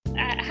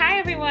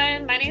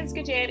everyone. My name is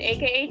Kajed,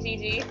 aka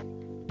Gigi.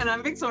 And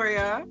I'm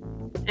Victoria.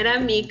 And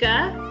I'm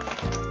Mika.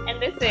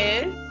 And this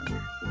is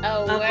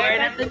A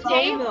Word at the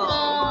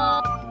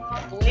Table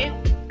with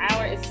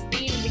our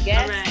esteemed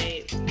guest,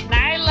 right.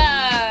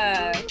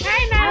 Nyla. Hi,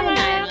 Nyla.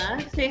 Hi,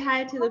 Nyla. Say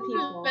hi to the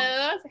people.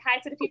 Hello. Say hi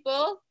to the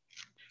people.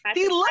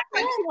 She looked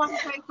like she wanted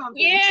to say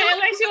something. Yeah, it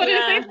looked like she wanted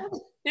to say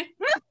something.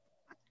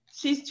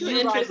 She's too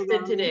You guys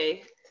interested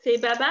today. Say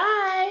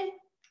bye-bye.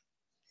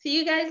 See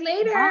you guys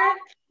later.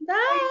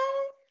 Bye.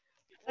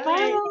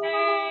 Bye.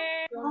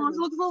 Oh, she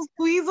looks so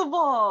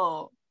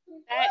squeezable.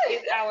 That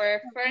is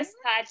our first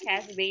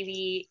podcast,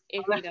 baby,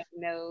 if you don't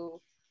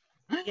know.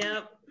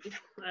 Yep.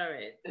 All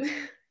right.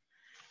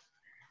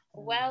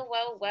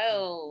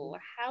 Well.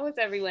 How is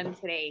everyone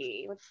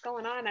today? What's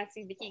going on? I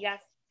see Vicky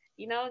got,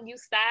 new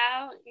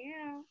style.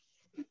 Yeah.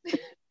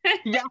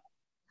 Yeah.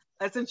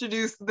 Let's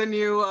introduce the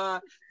new,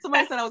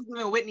 somebody said I was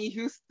doing Whitney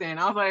Houston.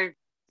 I was like,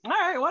 all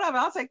right, whatever.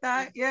 I'll take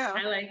that. Yeah.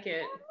 I like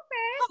it.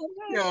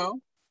 Okay. Yeah.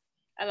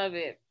 I love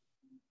it.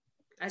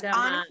 I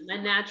got my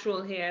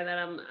natural hair that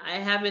I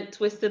haven't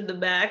twisted the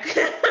back.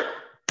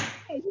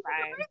 Fine.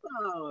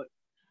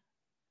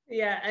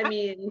 Yeah, I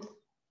mean,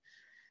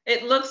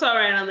 it looks all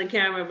right on the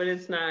camera, but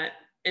it's not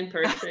in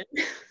person.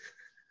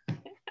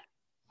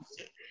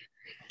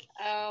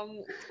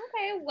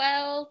 Okay,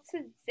 well,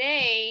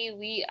 today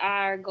we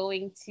are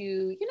going to,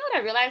 you know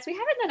what I realized? We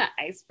haven't done an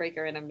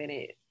icebreaker in a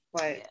minute,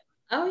 but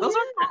Those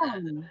are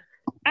fun.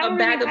 A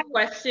bag of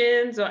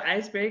questions or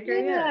icebreaker.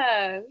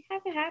 Yeah, we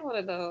haven't had one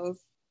of those.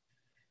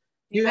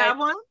 You have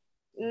one?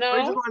 No. Or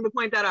you just wanted to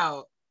point that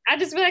out? I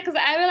just realized, because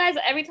I realize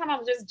every time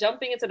I'm just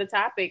jumping into the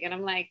topic and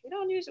I'm like,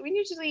 we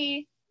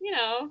usually,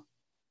 Yeah.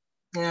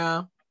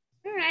 All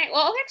right.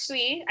 Well,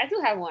 actually, I do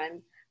have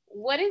one.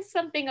 What is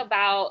something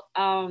about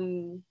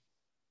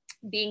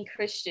being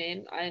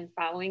Christian and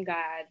following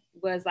God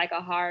was like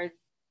a hard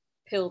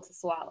pill to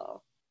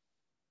swallow?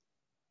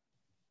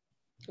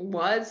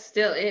 Was,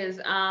 still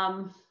is,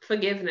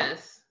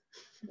 forgiveness.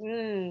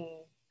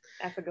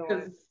 That's a good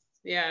one.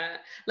 Yeah,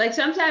 like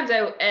sometimes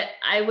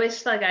I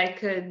wish like I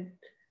could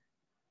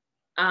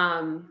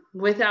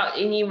without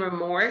any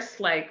remorse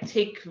like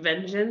take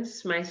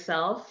vengeance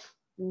myself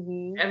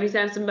every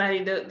time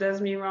somebody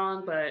does me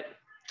wrong, but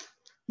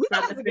it's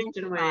not the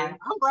Christian way.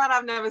 I'm glad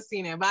I've never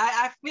seen it, but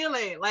I feel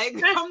it. Like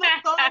I'm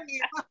not telling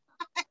you.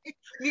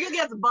 You can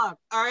get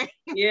bucked, all right?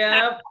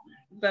 Yeah,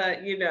 but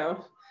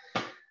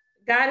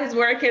God is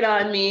working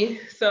on me,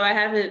 so I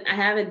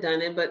haven't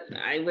done it, but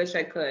I wish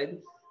I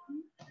could.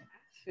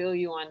 Feel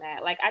you on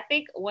that. Like, I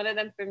think one of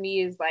them for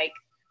me is like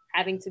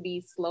having to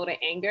be slow to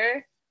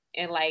anger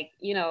and like,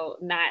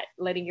 not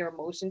letting your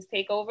emotions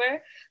take over,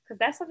 because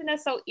that's something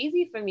that's so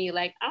easy for me.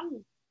 Like,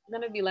 I'm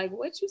gonna be like,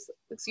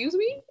 excuse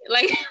me?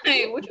 Like,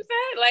 hey, what you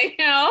said? Like,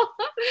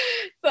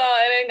 so,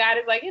 and then God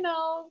is like,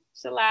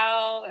 chill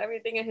out.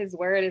 Everything in his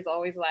word is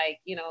always like,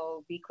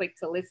 be quick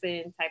to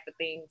listen type of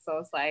thing. So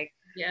it's like,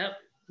 yep,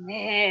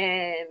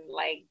 man,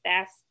 like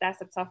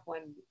that's a tough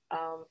one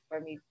for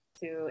me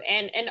too.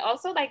 And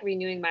also like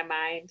renewing my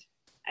mind,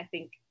 I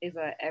think is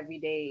a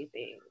everyday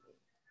thing.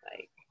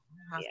 Like,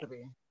 it has to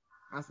be.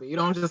 You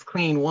don't just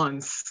clean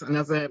once and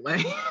that's it.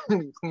 Like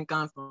you clean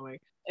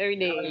constantly. Every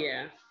day. Oh,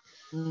 yeah.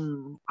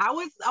 I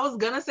was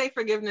gonna say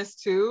forgiveness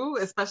too,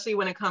 especially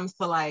when it comes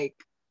to like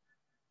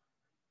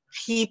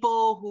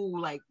people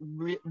who like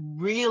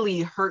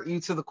really hurt you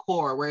to the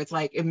core, where it's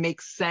like it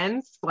makes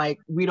sense, like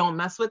we don't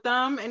mess with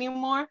them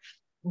anymore.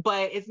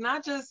 But it's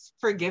not just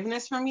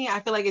forgiveness for me.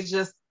 I feel like it's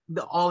just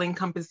the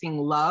all-encompassing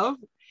love.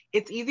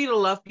 It's easy to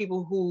love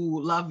people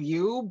who love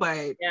you,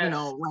 but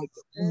like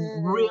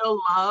real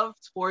love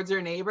towards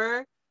your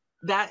neighbor,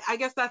 that I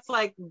guess that's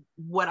like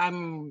what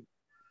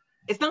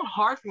it's not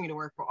hard for me to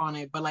work on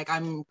it, but like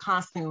I'm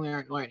constantly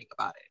learning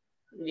about it.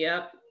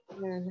 Yep.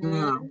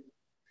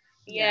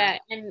 Yeah.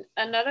 And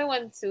another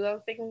one too I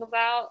was thinking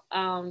about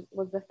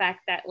was the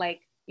fact that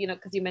like,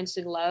 because you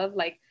mentioned love,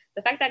 like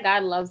the fact that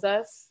God loves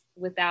us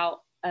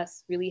without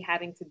us really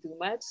having to do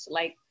much.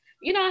 Like,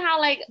 how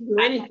like do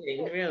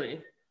anything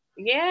really.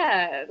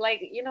 Yeah,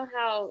 like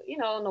how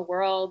in the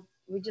world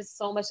we just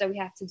so much that we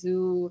have to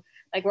do.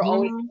 Like we're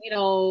always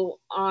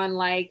on,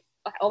 like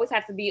always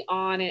have to be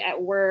on and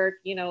at work.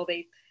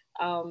 They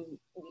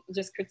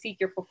just critique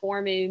your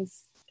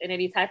performance in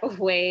any type of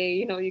way.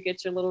 You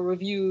get your little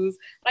reviews.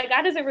 Like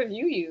God doesn't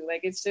review you.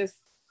 Like it's just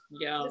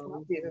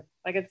you.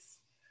 Like it's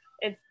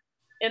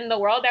in the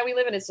world that we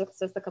live in, it's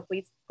just the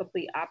complete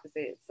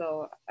opposite.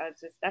 So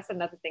that's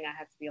another thing I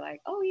have to be like,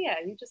 oh yeah,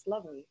 you just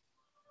love me.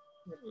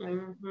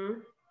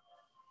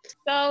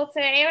 So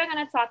today we're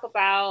going to talk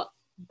about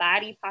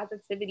body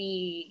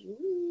positivity.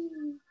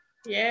 Ooh.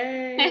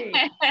 Yay.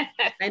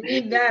 I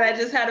need that. I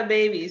just had a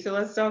baby, so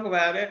let's talk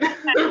about it.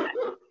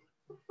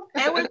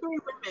 And we're 3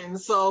 women,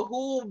 so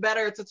who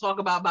better to talk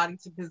about body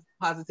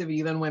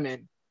positivity than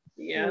women?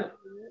 Yeah.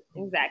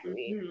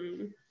 Exactly.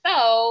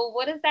 So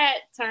what does that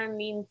term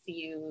mean to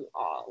you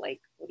all? Like,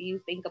 what do you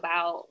think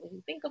about when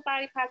you think of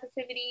body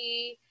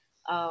positivity?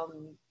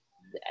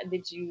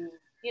 Did you,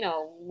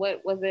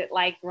 what was it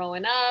like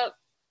growing up?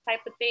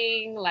 type of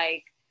thing,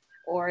 like,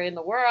 or in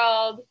the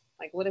world?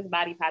 Like, what does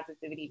body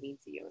positivity mean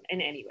to you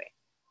in any way?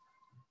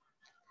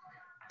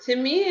 To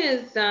me,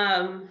 is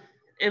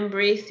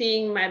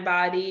embracing my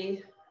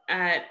body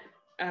at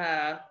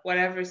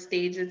whatever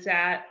stage it's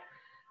at.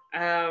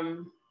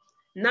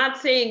 Not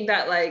saying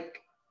that,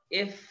 like,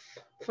 if,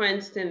 for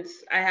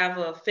instance, I have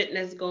a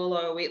fitness goal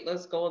or a weight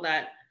loss goal,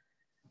 that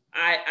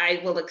I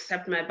will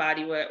accept my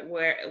body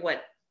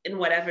what in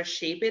whatever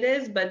shape it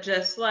is, but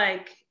just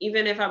like,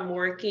 even if I'm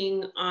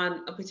working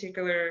on a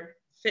particular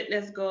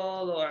fitness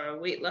goal or a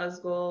weight loss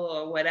goal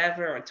or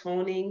whatever, or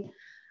toning,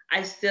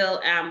 I still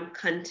am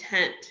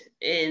content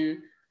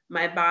in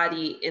my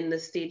body in the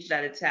stage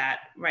that it's at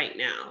right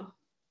now.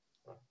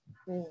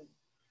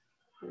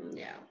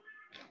 Yeah.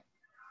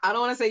 I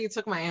don't want to say you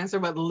took my answer,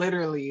 but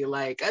literally,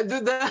 like,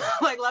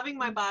 like loving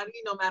my body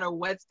no matter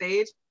what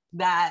stage,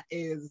 that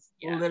is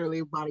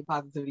literally body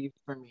positivity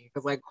for me.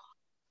 Because, like,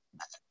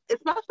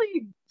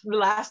 especially the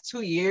last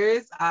 2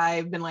 years,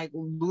 I've been like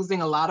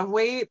losing a lot of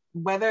weight,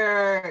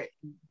 whether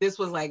this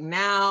was like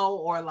now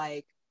or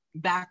like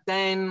back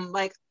then.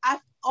 Like, I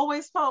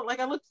always felt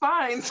like I looked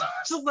fine. So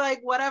it's just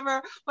like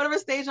whatever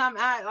stage I'm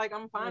at, like,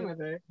 I'm fine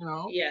with it, you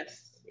know?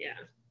 Yes. Yeah.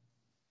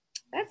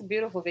 That's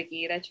beautiful,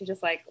 Vicky, that you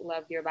just like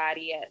love your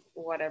body at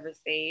whatever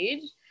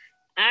stage.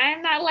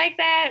 I'm not like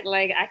that.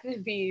 Like, I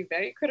can be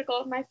very critical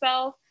of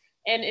myself.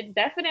 And it's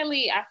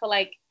definitely, I feel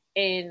like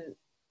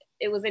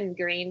it was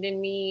ingrained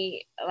in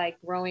me, like,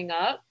 growing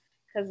up.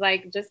 Cause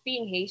like, just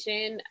being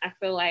Haitian, I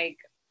feel like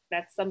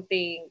that's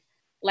something,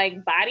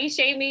 like, body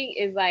shaming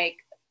is like,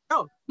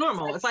 oh,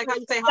 normal. It's like how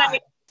you say hi.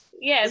 Like,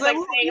 yeah, it's like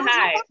saying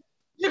hi.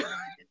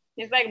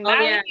 It's like,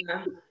 yeah.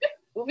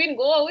 We've been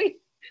going.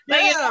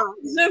 Like, Yeah.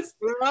 it's just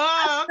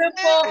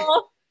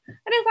simple.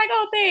 And it's like,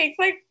 oh, thanks.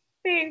 Like,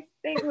 thanks.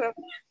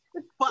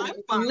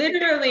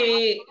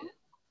 Literally,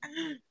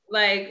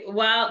 like,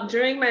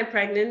 during my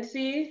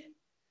pregnancy,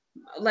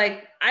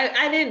 like,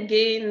 I didn't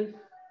gain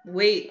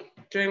weight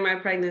during my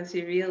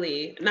pregnancy,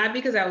 really. Not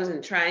because I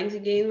wasn't trying to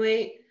gain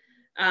weight,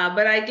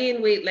 but I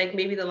gained weight like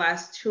maybe the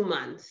last 2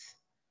 months.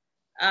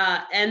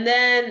 And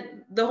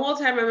then the whole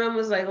time my mom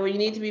was like, oh, you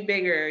need to be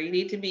bigger. You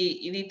need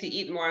to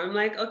eat more. I'm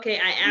like, okay,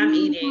 I am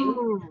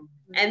eating.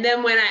 And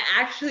then when I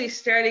actually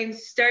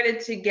started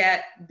to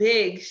get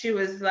big, she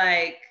was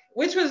like,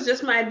 which was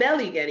just my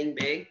belly getting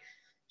big.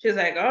 She was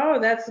like, oh,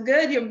 that's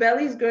good. Your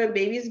belly's growing,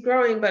 baby's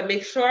growing, but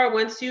make sure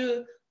once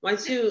you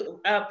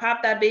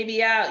pop that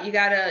baby out, you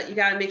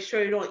gotta make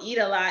sure you don't eat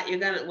a lot.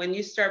 When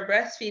you start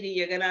breastfeeding,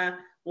 you're gonna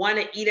want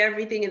to eat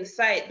everything in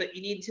sight, but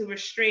you need to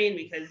restrain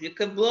because you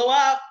could blow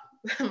up.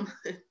 And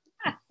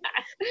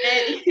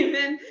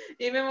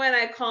even when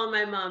I call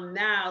my mom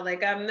now,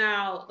 like, I'm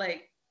now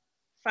like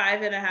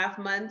 5.5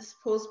 months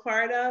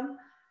postpartum,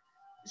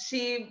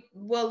 she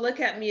will look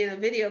at me in a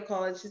video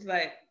call and she's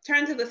like,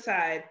 turn to the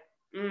side.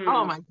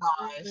 Oh my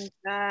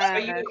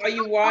gosh. Are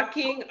you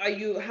walking?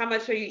 How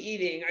much are you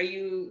eating? Are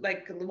you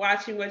like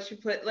watching what you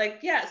put? Like,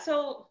 yeah.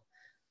 So,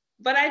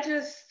 but I've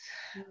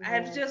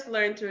just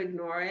learned to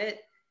ignore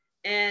it.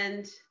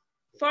 And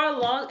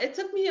it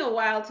took me a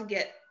while to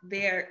get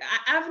there.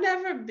 I've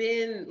never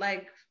been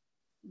like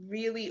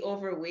really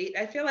overweight.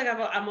 I feel like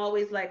I'm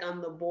always like on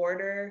the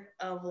border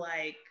of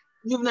like.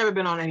 You've never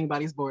been on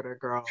anybody's border,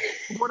 girl.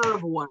 Border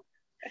of what?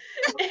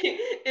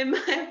 In my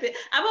opinion,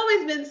 I've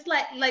always been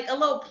like a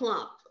little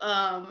plump.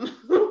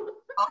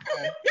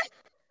 Okay.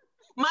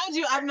 Mind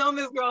you, I've known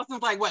this girl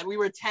since like what? We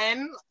were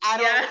 10.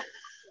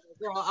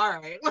 Girl, all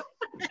right.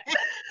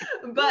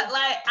 But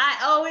like I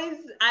always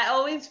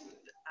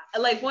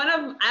like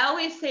I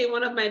always say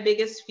one of my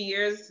biggest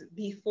fears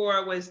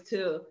before was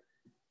to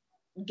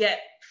get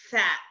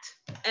fat,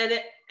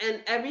 and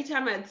every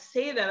time I'd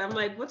say that, I'm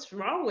like, what's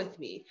wrong with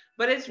me?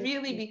 But it's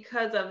really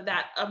because of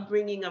that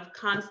upbringing of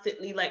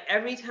constantly, like,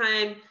 every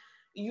time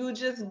you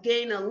just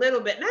gain a little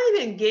bit, not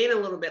even gain a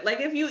little bit, like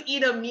if you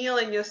eat a meal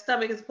and your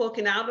stomach is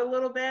poking out a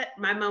little bit,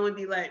 my mom would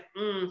be like,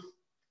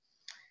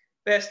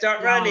 better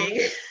start running.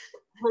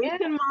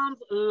 Haitian moms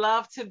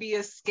love to be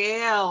a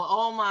scale.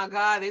 Oh my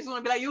God. They just want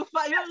to be like, you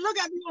look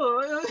at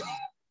you.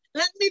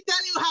 Let me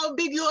tell you how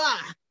big you are.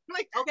 I'm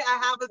like, okay, I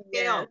have a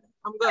scale. Yeah.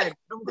 I'm good.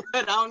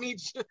 I don't need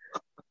you.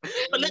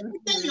 But let me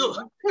tell you.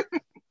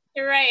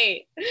 You're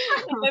right.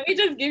 Let me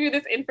just give you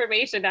this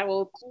information that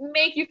will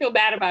make you feel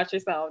bad about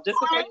yourself just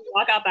before you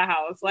walk out the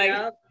house. Like,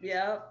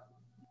 yep.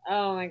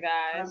 Oh my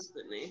gosh.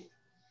 Absolutely.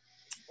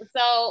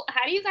 So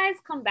how do you guys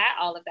combat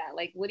all of that?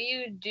 Like, what do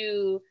you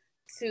do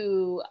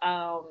to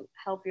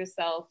help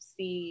yourself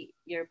see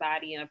your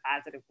body in a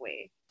positive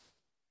way?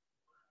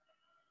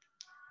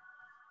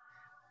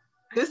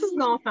 This is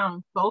gonna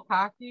sound so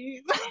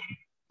cocky.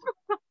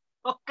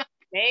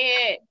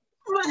 Say it.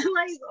 But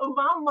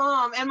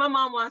like my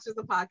mom watches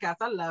the podcast.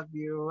 I love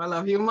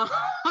you, Mom.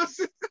 Oh,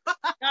 she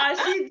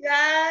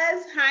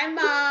does. Hi,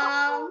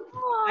 Mom.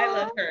 I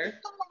love her.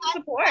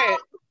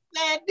 Support.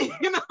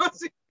 You know,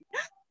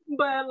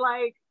 but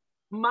like,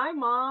 My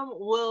mom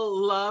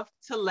will love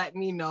to let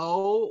me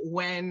know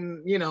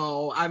when, you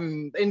know,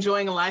 I'm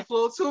enjoying life a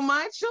little too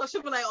much.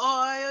 She'll be like,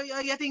 oh,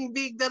 you're getting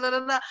big, da da da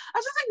da. I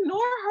just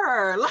ignore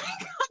her. Like,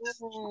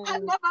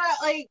 I've Mm. never,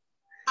 like,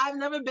 I've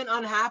never been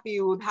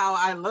unhappy with how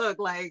I look.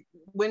 Like,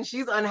 when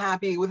she's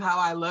unhappy with how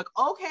I look,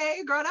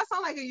 okay, girl, that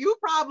sounds like a you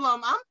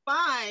problem. I'm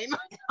fine.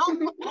 I'm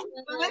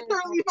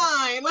literally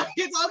fine. Like,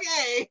 it's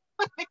okay.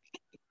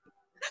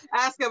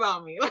 Ask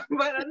about me. But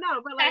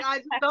no, but like, I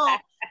just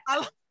don't.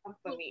 I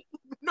For me.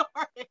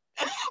 ignore it.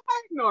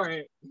 I ignore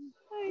it.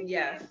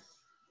 Yes.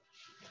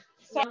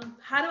 So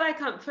how do I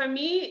come for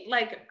me,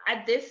 like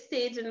at this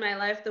stage in my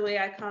life, the way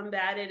I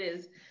combat it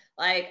is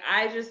like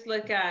I just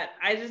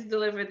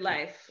delivered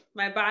life.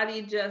 My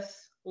body just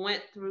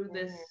went through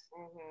this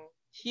Mm-hmm.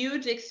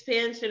 huge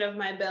expansion of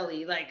my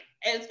belly. Like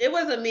it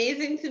was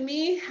amazing to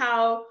me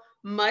how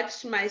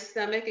much my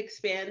stomach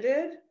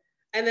expanded.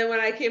 And then when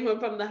I came home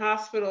from the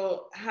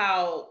hospital,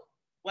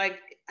 like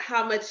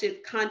how much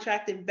it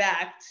contracted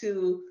back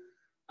to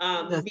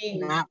The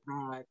being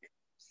snapback.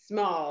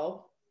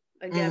 small.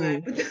 Again, I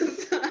Mm. put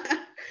this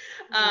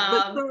But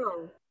um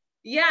still,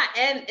 yeah,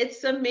 and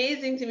it's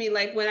amazing to me.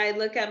 Like when I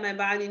look at my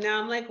body now,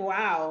 I'm like,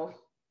 wow.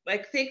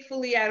 Like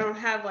thankfully I don't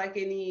have like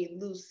any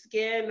loose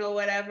skin or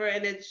whatever.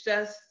 And it's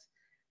just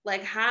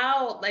like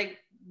how like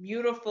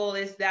beautiful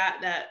is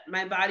that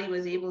my body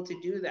was able to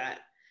do that.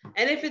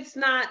 And if it's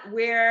not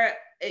where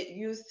it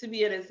used to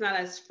be and it's not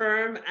as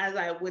firm as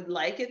I would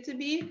like it to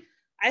be,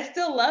 I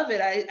still love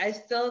it. I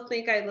still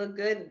think I look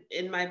good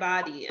in my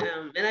body.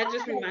 And I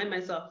just remind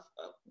myself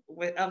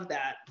of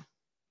that.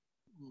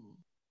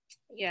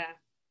 Yeah.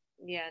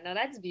 Yeah. No,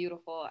 that's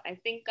beautiful. I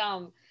think,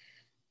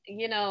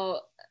 you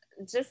know,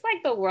 just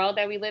like the world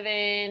that we live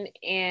in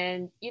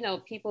and, you know,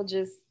 people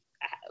just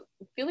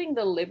feeling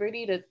the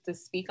liberty to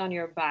speak on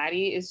your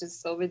body is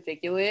just so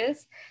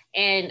ridiculous.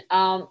 And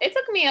it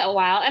took me a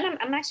while and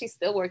I'm actually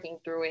still working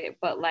through it,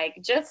 but like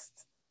just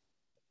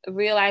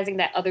realizing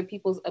that other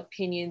people's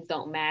opinions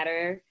don't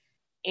matter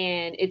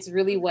and it's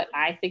really what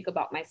I think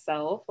about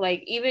myself.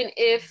 Like even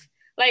if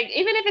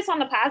it's on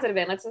the positive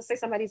end, let's just say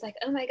somebody's like,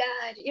 oh my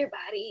God, your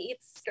body,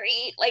 it's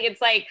great. Like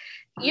it's like,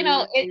 you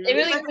know, it Mhm.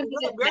 really like a doesn't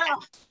little even matter.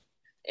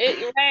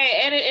 girl. Right.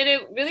 And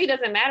it really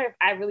doesn't matter if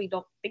I really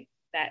don't think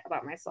that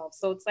about myself.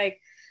 So it's like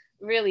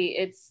really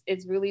it's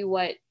really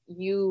what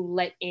you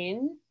let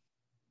in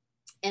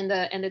and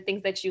the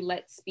things that you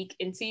let speak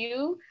into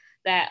you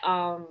that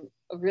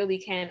really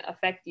can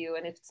affect you.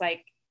 And it's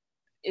like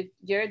if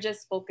you're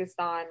just focused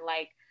on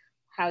like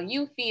how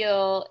you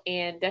feel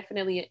and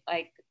definitely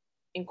like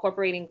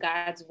incorporating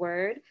God's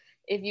word,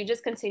 if you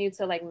just continue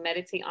to like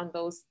meditate on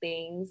those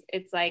things,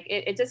 it's like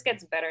it just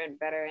gets better and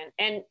better.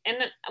 And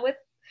with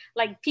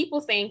like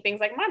people saying things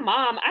like my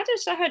mom, I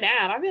just shut her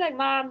down. I'll be like,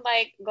 Mom,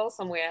 like go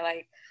somewhere.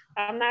 Like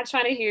I'm not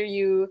trying to hear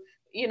you,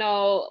 you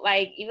know,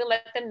 like even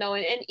let them know.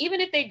 And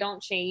even if they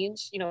don't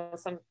change, you know,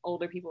 some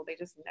older people, they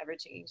just never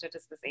change. They're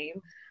just the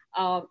same.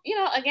 You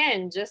know,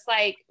 again, just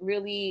like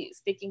really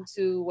sticking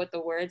to what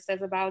the word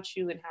says about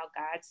you and how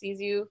God sees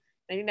you.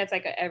 I think that's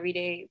like an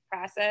everyday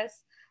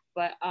process.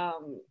 But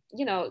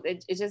you know,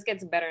 it just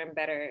gets better and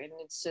better. And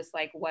it's just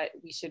like what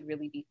we should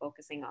really be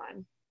focusing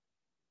on.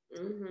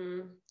 Mm-hmm.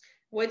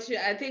 Which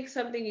I think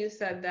something you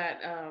said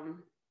that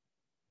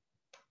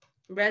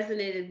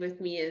resonated with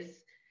me is,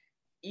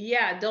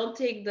 yeah, don't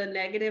take the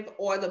negative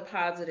or the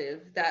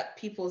positive that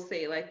people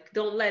say. Like,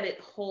 don't let it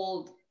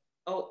hold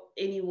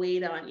any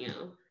weight on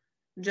you.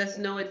 Just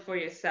know it for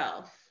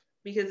yourself.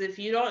 Because if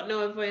you don't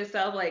know it for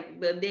yourself, like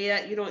the day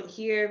that you don't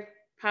hear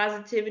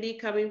positivity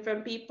coming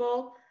from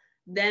people,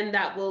 then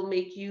that will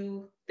make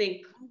you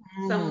think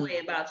some Mm. way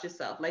about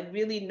yourself. Like,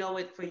 really know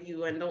it for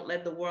you and don't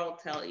let the world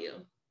tell you.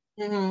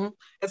 Mm-hmm.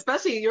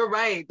 Especially, you're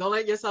right. Don't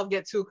let yourself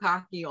get too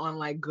cocky on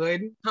like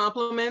good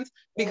compliments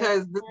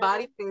because this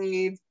body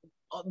fades.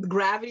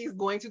 Gravity is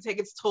going to take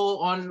its toll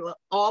on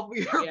all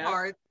your Yeah.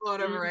 parts,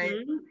 whatever, right?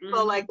 Mm-hmm, So,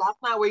 mm-hmm. like, that's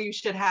not where you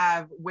should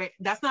have.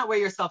 That's not where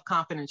your self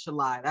confidence should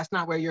lie. That's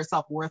not where your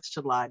self worth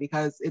should lie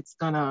because it's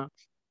gonna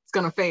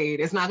fade.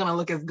 It's not gonna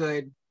look as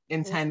good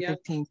in 10, Yep.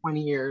 15,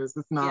 20 years.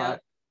 It's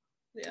not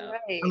Yep. Yeah.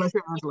 Right. unless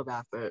you're Angela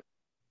Bassett.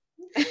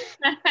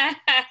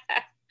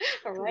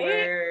 Right?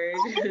 Word.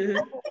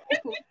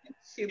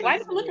 She Why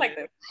looks do I look like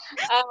good.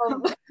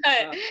 this?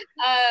 But,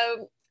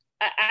 Uh,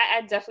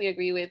 I definitely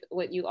agree with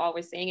what you all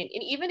were saying. And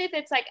even if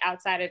it's like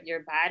outside of your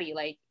body,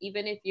 like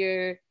even if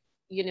you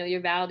know, your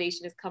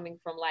validation is coming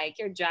from like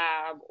your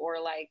job or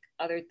like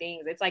other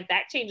things, it's like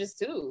that changes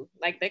too.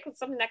 Like that could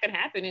something that could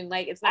happen and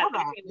like it's not All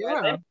there that,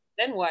 anymore. yeah.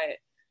 Then what?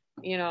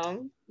 You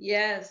know?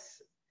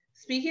 yes.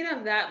 Speaking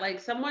of that, like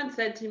someone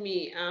said to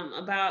me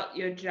about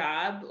your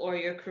job or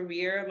your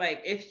career,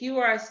 like if you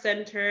are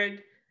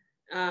centered,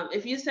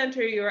 if you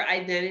center your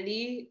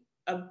identity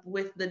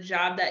with the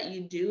job that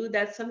you do,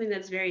 that's something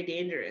that's very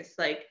dangerous.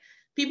 Like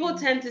people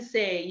tend to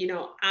say, you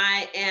know,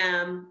 I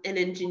am an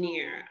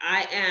engineer,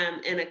 I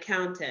am an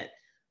accountant,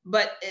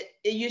 but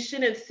you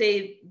shouldn't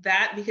say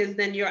that because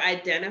then you're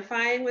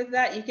identifying with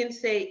that. You can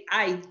say,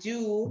 I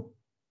do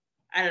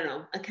I don't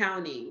know,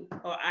 accounting,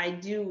 or I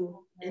do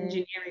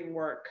engineering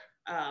work.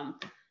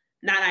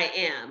 Not I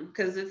am,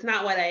 because it's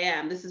not what I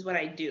am. This is what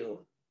I do.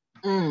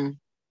 And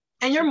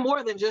you're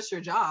more than just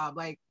your job.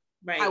 Like,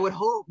 right. I would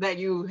hope that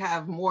you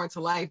have more to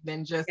life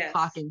than just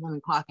clocking in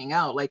and clocking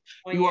out. Like,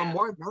 you are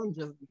more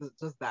than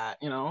just that,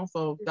 you know?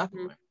 So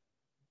definitely.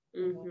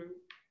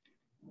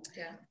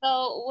 Yeah.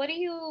 So what do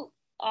you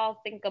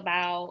all think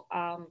about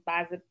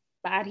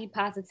body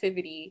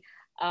positivity,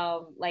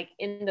 like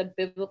in the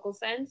biblical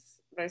sense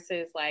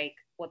versus like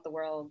what the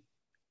world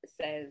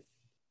says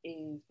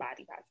is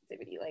body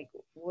positivity? Like,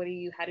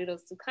 how do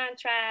those two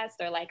contrast,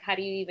 or like how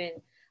do you even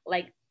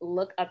like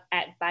look up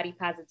at body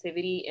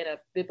positivity in a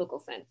biblical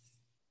sense?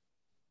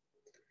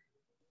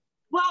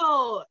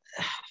 Well,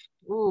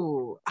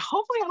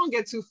 hopefully I don't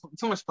get too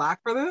much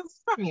flack for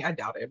this. I mean, I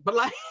doubt it, but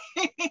like,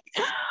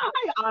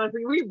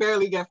 honestly, we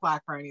barely get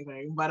flack for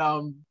anything. But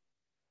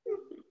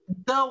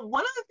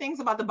one of the things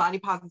about the body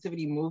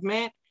positivity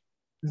movement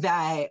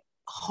that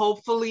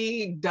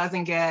hopefully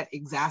doesn't get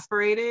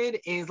exasperated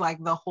is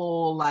like the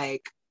whole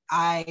like,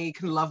 I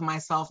can love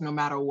myself no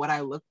matter what I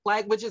look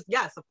like, which is,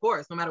 yes, of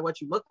course, no matter what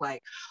you look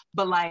like,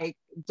 but like,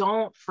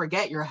 don't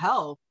forget your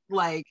health.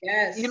 Like,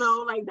 you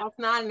know, like that's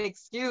not an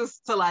excuse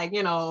to like,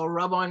 you know,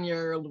 rub on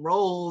your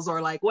rolls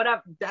or like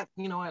whatever. That,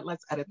 you know what,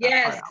 let's edit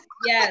that part out.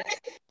 Yes.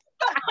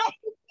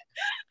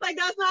 Like,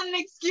 that's not an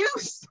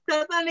excuse.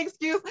 That's not an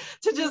excuse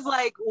to just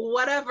like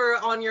whatever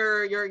on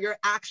your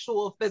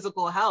actual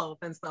physical health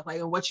and stuff,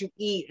 like, and what you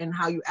eat and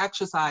how you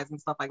exercise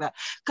and stuff like that.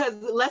 Because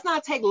let's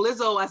not take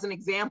Lizzo as an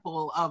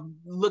example of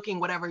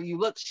looking whatever you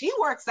look. She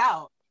works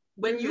out.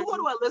 When you go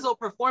to a Lizzo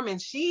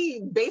performance,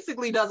 she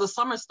basically does a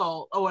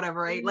somersault or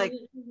whatever, right? Like,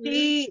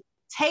 she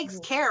takes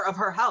care of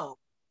her health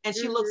and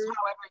she looks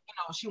however, you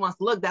know, she wants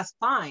to look. That's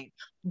fine.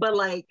 But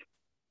like,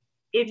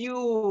 if you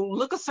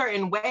look a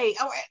certain way,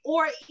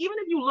 or even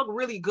if you look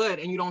really good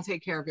and you don't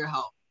take care of your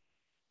health,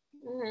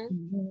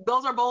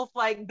 those are both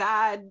like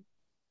bad,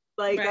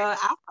 like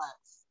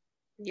aspects.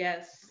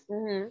 Yes.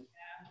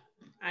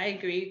 I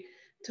agree.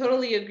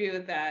 Totally agree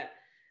with that.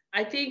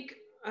 I think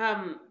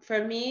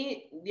for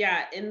me,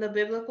 in the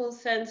biblical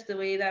sense, the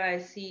way that I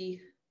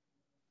see,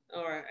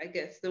 or I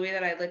guess the way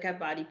that I look at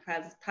body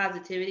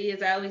positivity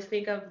is I always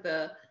think of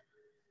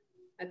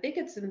I think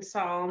it's in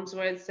Psalms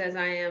where it says,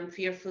 I am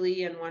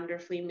fearfully and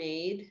wonderfully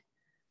made.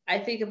 I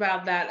think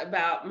about that,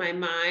 about my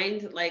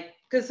mind, like,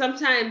 because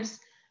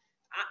sometimes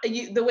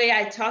the way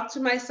I talk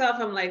to myself,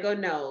 I'm like, oh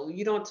no,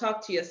 you don't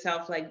talk to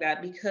yourself like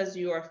that, because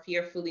you are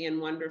fearfully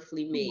and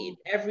wonderfully made.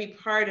 Every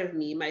part of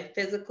me, my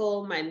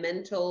physical, my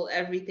mental,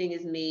 everything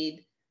is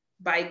made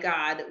by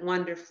God,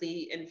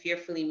 wonderfully and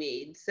fearfully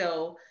made.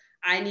 So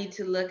I need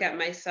to look at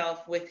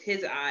myself with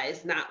his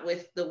eyes, not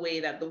with the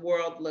way that the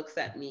world looks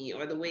at me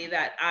or the way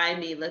that I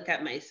may look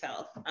at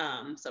myself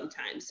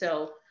sometimes.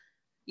 So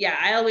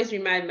I always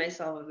remind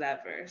myself of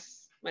that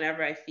verse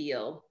whenever I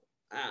feel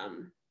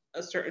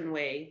a certain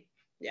way.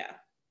 Yeah,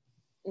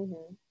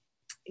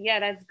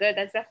 that's good.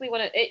 That's definitely one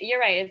of it. You're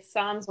right. It's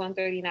Psalms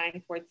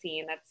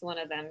 139:14. That's one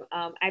of them.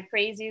 I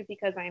praise you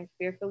because I'm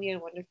fearfully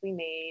and wonderfully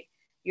made.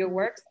 Your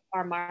works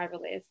are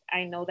marvelous.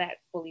 I know that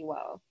fully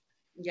well.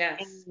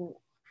 Yes. And,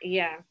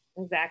 yeah,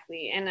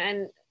 exactly.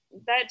 And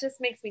that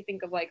just makes me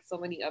think of like so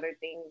many other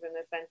things in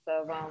the sense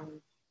of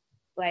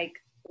like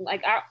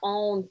our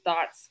own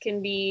thoughts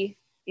can be,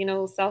 you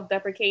know,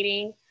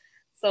 self-deprecating.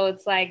 So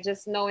it's like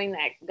just knowing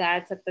that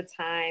God took the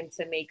time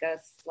to make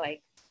us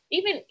like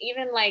even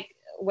like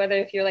whether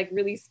if you're like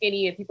really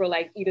skinny and people are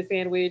like eat a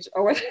sandwich,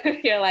 or whether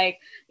you're like,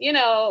 you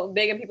know,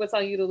 big and people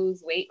telling you to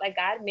lose weight, like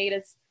God made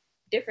us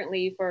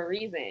differently for a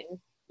reason.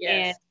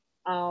 Yes.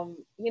 And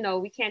you know,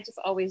 we can't just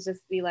always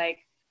just be like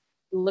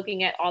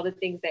looking at all the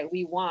things that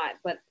we want,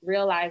 but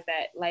realize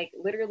that like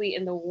literally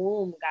in the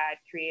womb God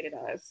created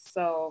us.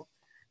 So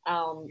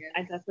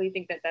I definitely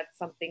think that that's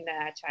something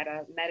that I try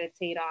to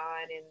meditate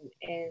on,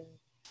 and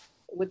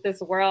with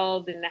this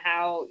world and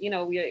how, you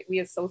know, we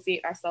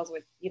associate ourselves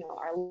with, you know,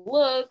 our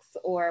looks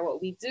or what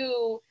we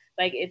do,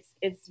 like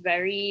it's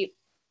very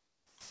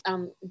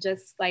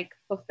just like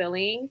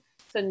fulfilling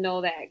to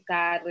know that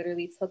God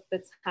literally took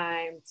the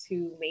time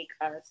to make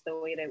us the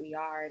way that we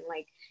are. And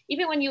like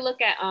even when you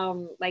look at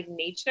like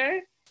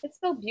nature, it's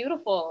so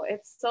beautiful.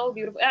 It's so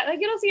beautiful. Like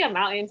you don't see a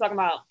mountain talking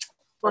about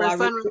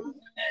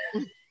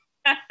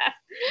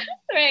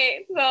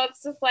right. So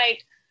it's just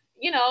like,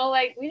 you know,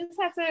 like we just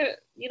have to,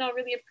 you know,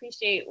 really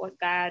appreciate what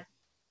God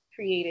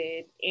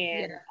created,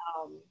 and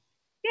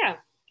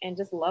and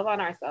just love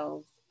on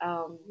ourselves.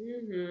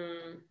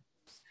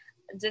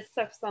 Just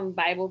some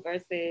Bible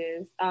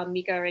verses.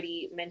 Mika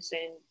already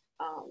mentioned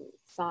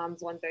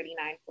Psalms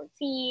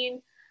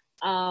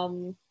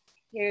 139:14.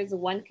 Here's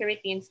 1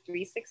 Corinthians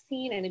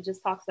 3:16, and it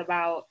just talks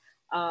about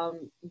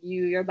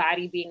your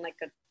body being like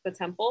the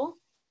temple.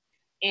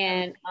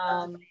 And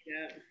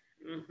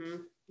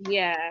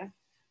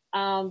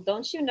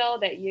don't you know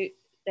that you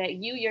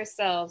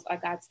yourselves are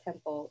God's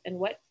temple, and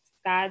what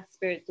God's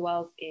spirit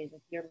dwells in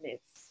your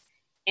midst?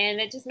 And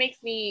it just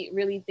makes me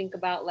really think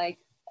about like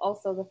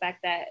also the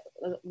fact that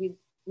we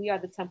are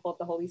the temple of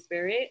the Holy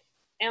Spirit.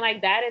 And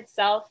like that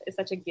itself is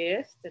such a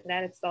gift, and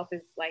that itself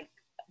is like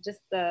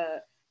just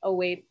a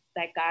way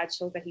that God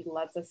shows that he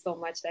loves us so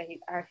much, that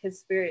his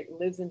spirit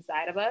lives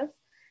inside of us.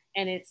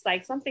 And it's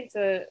like something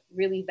to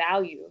really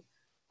value.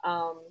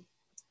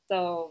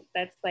 So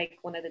that's like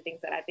one of the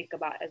things that I think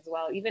about as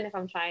well. Even if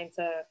I'm trying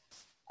to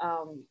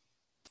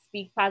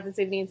speak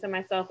positivity into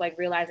myself, like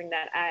realizing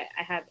that I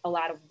have a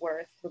lot of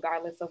worth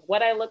regardless of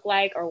what I look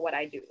like or what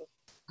I do.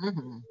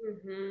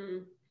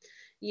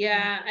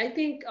 Yeah, I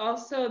think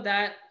also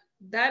that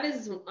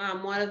is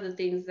one of the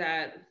things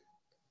that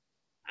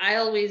I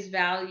always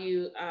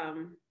value,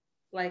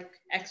 like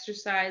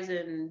exercise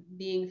and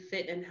being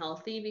fit and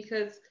healthy,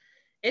 because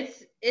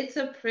it's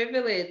a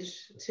privilege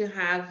to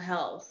have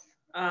health,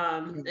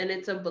 and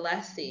it's a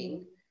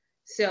blessing.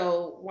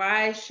 So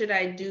why should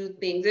I do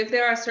things if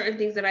there are certain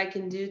things that I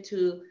can do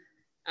to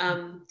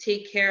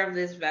take care of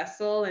this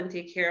vessel and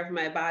take care of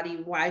my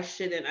body? Why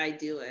shouldn't I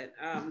do it?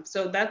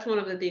 So that's one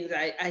of the things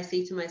I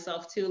say to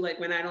myself too, like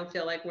when I don't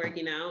feel like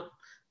working out.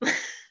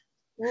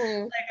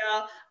 Like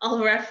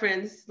I'll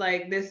reference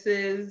like, this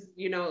is,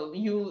 you know,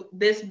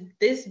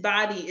 this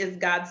body is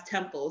God's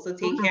temple, so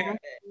take care of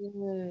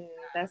it.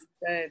 That's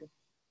good.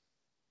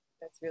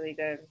 That's really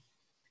good.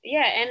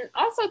 Yeah, and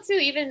also too,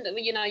 even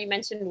you know, you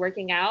mentioned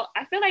working out.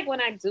 I feel like when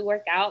I do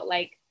work out,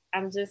 like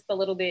I'm just a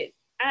little bit,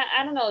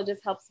 I don't know, it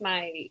just helps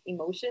my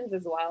emotions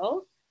as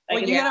well.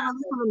 Like, you gotta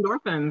release some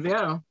endorphins,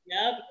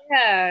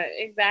 yeah,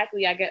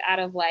 exactly. I get out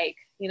of like,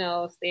 you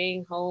know,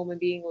 staying home and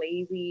being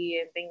lazy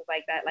and things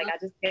like that. Like I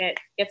just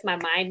gets my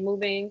mind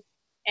moving.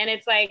 And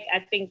it's like, I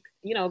think,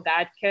 you know,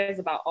 God cares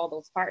about all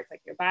those parts,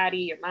 like your body,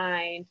 your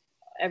mind,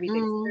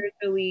 everything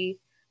spiritually.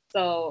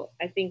 So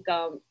I think,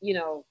 you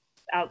know,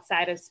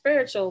 outside of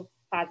spiritual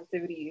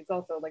positivity, it's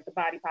also like the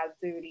body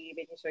positivity,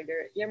 making sure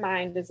your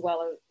mind as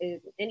well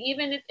is, and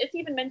even it's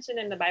even mentioned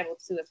in the Bible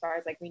too, as far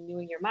as like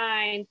renewing your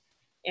mind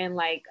and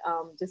like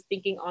just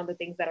thinking on the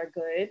things that are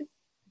good.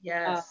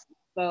 Yes.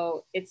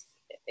 So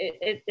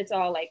it's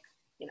all like,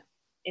 you know,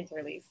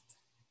 interlaced.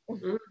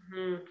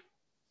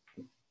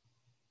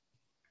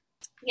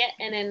 Yeah,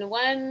 and then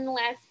one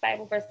last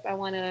Bible verse I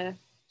want to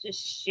just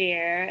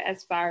share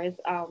as far as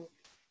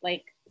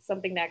like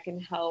something that can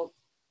help.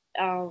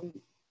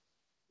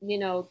 You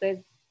know,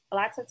 there's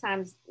lots of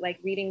times like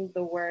reading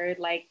the word,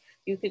 like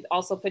you could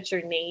also put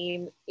your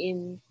name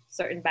in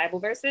certain Bible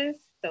verses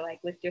to like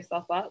lift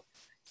yourself up.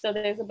 So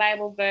there's a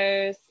Bible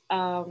verse,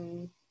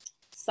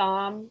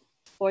 Psalm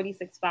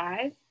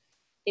 46:5.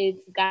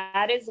 It's,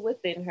 God is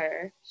within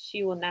her,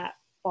 she will not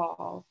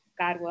fall.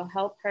 God will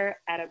help her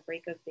at a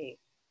break of day.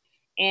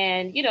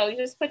 And you know, you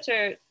just put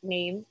your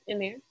name in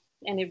there,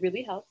 and it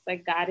really helps.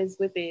 Like God is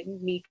within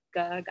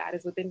Mika, God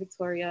is within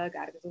Victoria,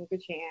 God is within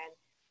Chan,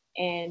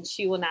 and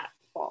she will not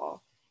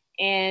fall.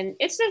 And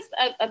it's just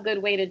a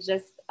good way to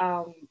just,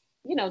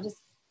 you know, just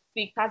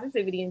speak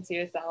positivity into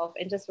yourself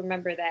and just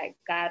remember that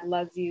God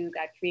loves you,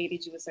 God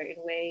created you a certain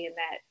way, and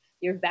that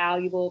you're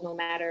valuable no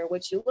matter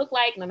what you look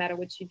like, no matter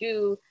what you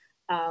do.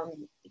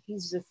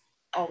 He's just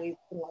always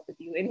in love with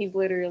you, and he's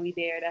literally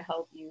there to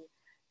help you,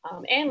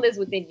 and lives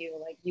within you.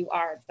 Like you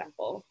are a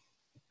temple.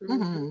 So,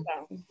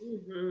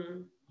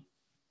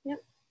 yep.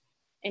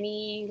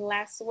 Any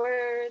last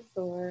words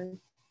or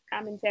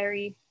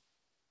commentary?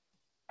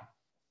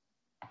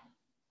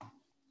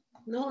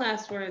 No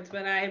last words,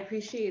 but I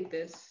appreciate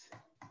this.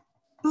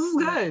 This is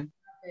good.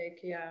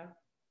 Yeah.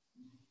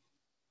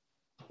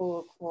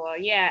 Cool.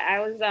 Yeah, I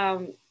was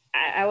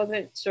I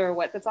wasn't sure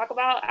what to talk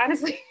about,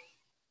 honestly.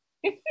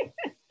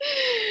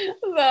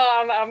 So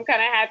I'm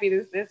kind of happy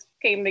this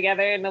came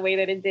together in the way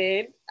that it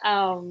did.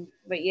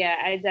 But yeah,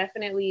 I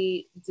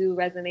definitely do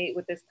resonate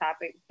with this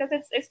topic because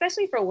it's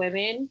especially for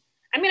women.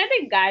 I mean, I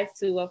think guys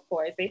too, of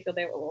course, they feel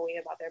their way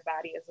about their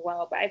body as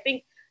well. But I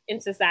think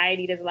in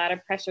society, there's a lot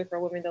of pressure for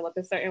women to look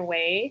a certain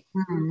way.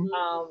 And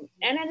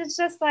then it's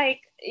just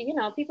like, you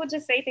know, people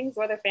just say things,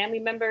 whether family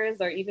members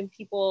or even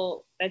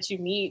people that you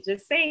meet,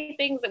 just say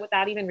things that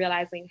without even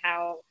realizing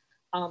how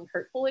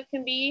hurtful it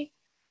can be.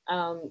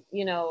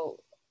 You know,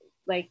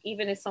 like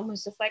even if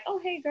someone's just like, oh,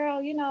 hey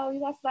girl, you know, you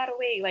lost a lot of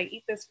weight, like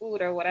eat this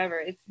food or whatever.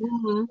 It's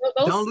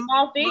those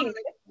small things.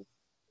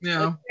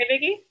 Yeah. Hey,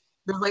 Vicky?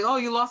 They're like, oh,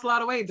 you lost a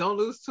lot of weight. Don't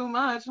lose too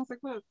much. I was like,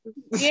 what?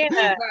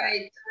 Yeah,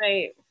 right.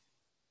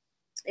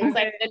 It's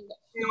like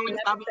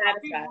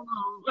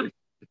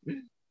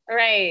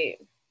right,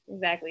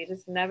 exactly.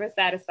 Just never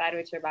satisfied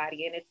with your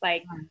body, and it's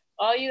like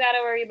all you got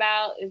to worry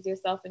about is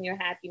yourself and your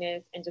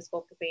happiness, and just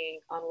focusing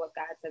on what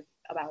God says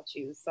about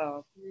you.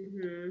 So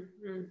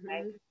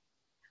I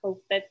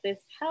hope that this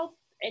helped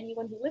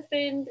anyone who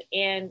listened,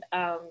 and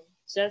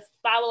just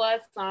follow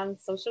us on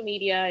social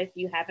media if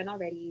you haven't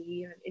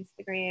already, on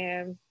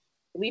Instagram,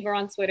 leave her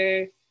on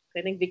Twitter.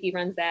 I think Vicky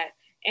runs that,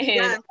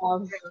 and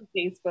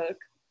Facebook.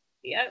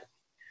 Yep.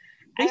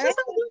 We should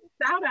start doing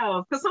shout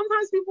outs because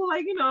sometimes people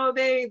like, you know,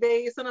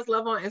 they send us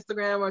love on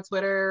Instagram or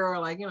Twitter, or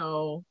like, you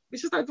know, we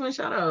should start doing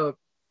shout outs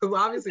because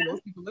obviously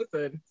most people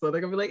listen, so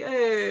they're gonna be like,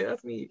 hey,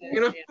 that's me, you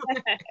know.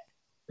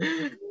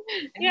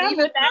 Yeah,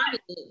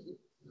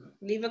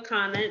 leave a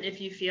comment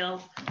if you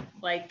feel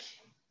like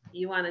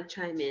you want to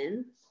chime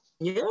in?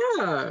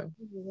 Yeah.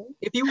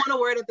 If you want a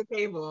word at the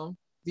table,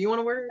 do you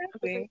want a word?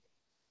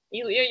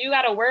 You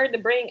got a word to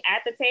bring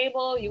at the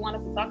table? You want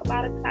us to talk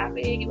about a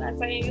topic? You got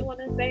something you want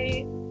to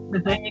say?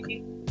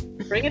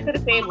 Bring it to the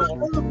table.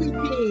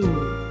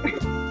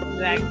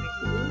 Exactly.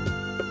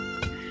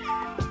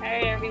 All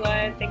right,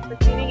 everyone. Thanks for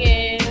tuning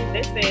in.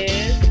 This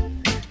is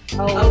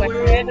A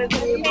Word at the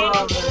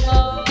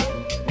Table.